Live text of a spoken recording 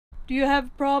Do you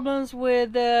have problems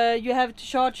with you have to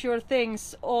charge your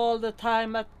things all the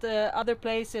time at other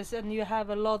places and you have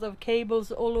a lot of cables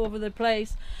all over the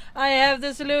place? I have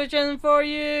the solution for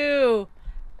you!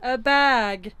 A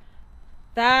bag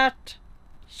that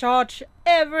charge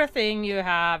everything you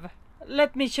have.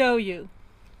 Let me show you.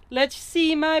 Let's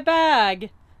see my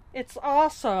bag. It's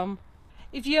awesome.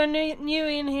 If you're new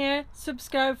in here,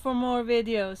 subscribe for more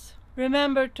videos.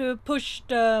 Remember to push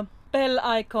the bell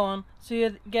icon so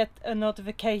you get a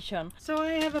notification. So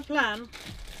I have a plan.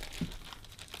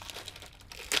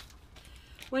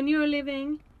 When you're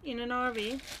living in an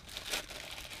RV,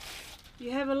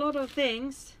 you have a lot of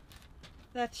things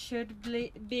that should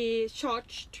be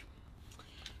charged,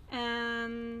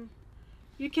 and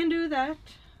you can do that.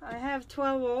 I have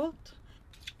 12 volt.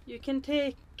 You can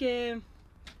take the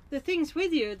things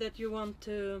with you that you want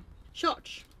to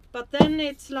charge, but then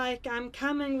it's like I'm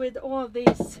coming with all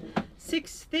these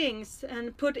 6 things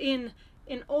and put in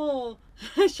all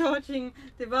charging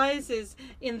devices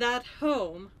in that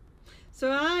home.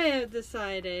 So I have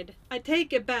decided I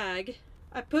take a bag,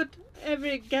 I put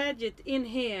every gadget in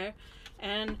here,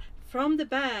 and from the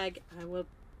bag I will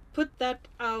put that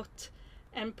out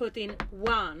and put in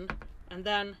one and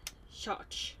then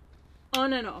charge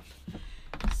on and off.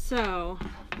 So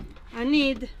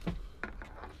I'm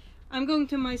going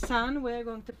to my son, we're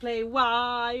going to play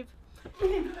Vive.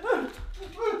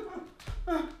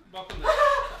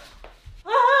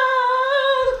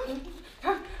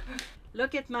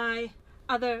 Look at my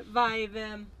other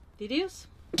Vive videos.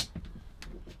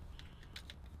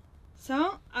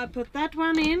 So I put that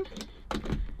one in.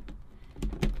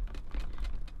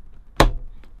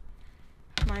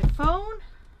 My phone.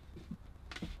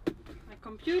 My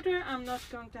computer I'm not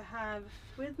going to have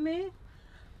with me,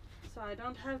 so I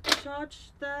don't have to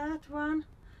charge that one.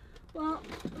 Well,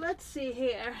 let's see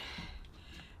here.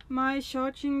 My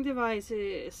charging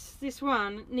devices. This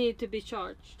one need to be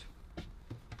charged.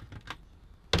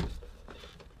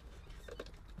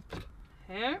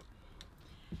 Here.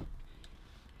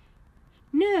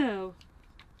 No,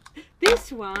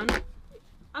 this one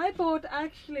I bought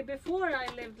actually before I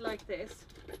lived like this.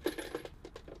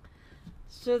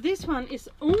 So this one is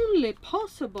only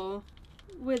possible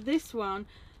with this one.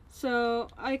 So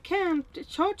I can't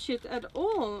charge it at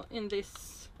all in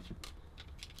this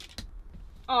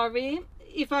RV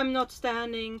if I'm not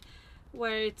standing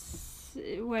where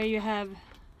you have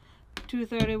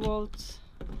 230 volts.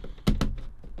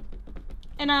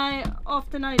 And I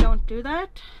don't do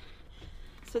that.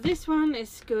 So this one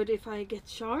is good if I get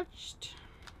charged.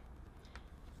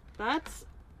 That's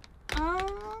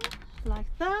like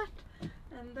that.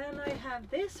 And then I have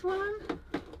this one.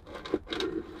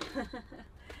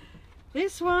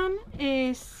 This one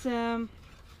is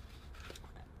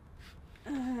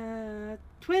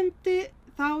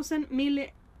 20,000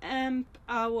 milliamp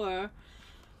hour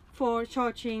for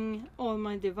charging all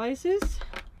my devices.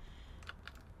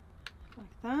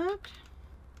 Like that.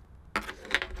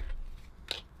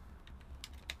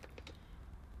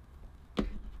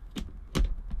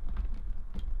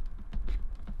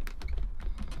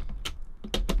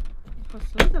 It was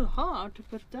a little hard to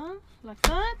put down like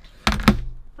that.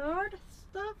 Third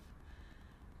stuff.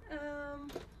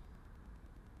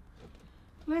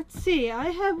 Let's see, I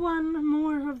have one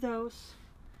more of those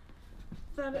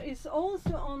that is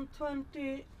also on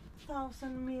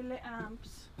 20,000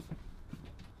 milliamps.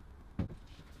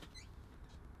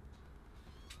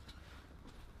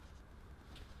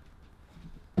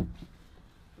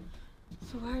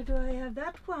 So where do I have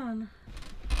that one?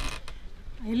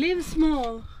 I live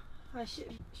small. I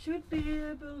should be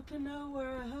able to know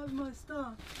where I have my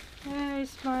stuff. Here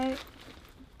is my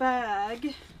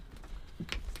bag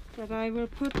that I will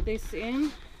put this in.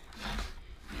 You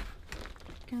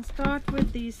can start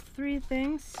with these 3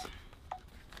 things.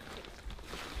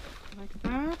 Like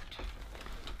that.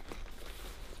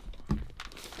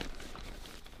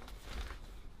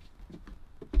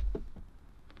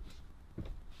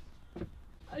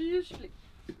 I usually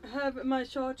have my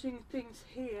charging things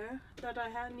here that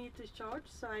I need to charge,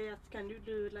 so I just can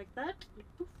do it like that.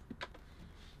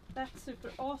 That's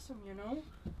super awesome, you know.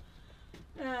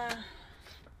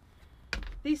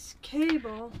 This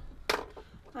cable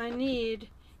I need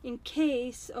in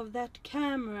case of that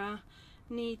camera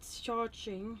needs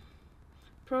charging.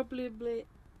 Probably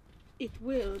it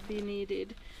will be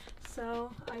needed.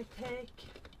 So I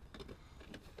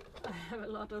have a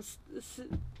lot of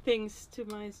things to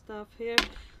my stuff here,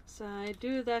 so I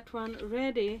do that one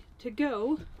ready to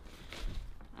go.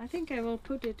 I think I will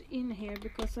put it in here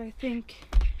because I think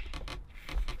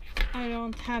I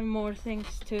don't have more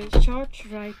things to charge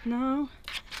right now.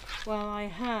 Well, I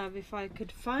have, if I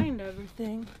could find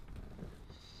everything.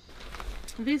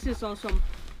 This is awesome.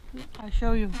 I'll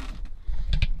show you.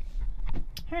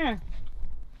 Here.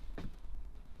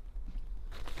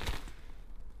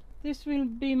 This will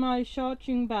be my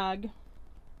charging bag.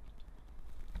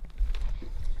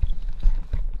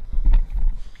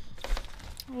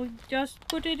 We'll just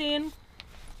put it in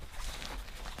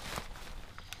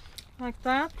like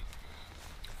that.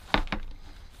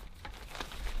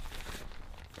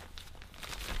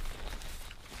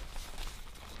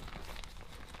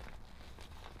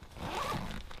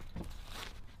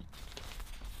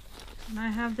 And I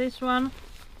have this one.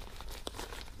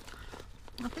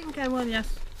 I think I will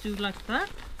just do like that.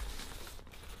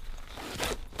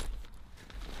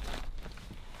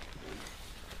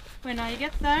 When I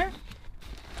get there,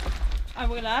 I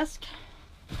will ask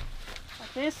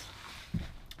like this.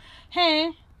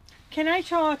 Hey, can I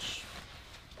charge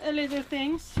a little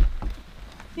things?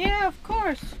 Yeah, of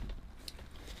course.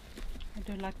 I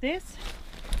do like this.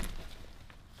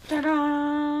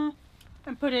 Ta-da!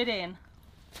 And put it in.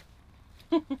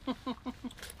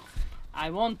 I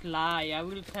won't lie, I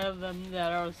will tell them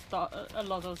there are a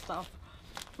lot of stuff.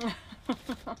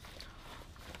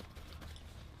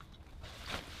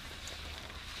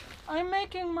 I'm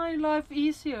making my life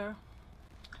easier.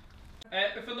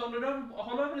 För då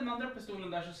håll över den andra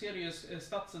pistolen där så ser du ju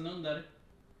statsen under.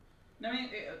 Nej,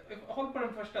 men, håll på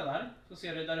den första där så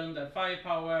ser du där under. Fire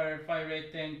power, fire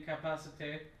rating,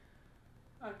 capacity.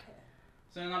 Okej.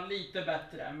 Så den har lite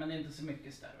bättre, men inte så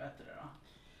mycket bättre då.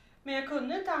 Men jag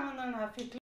kunde inte använda den här fickan.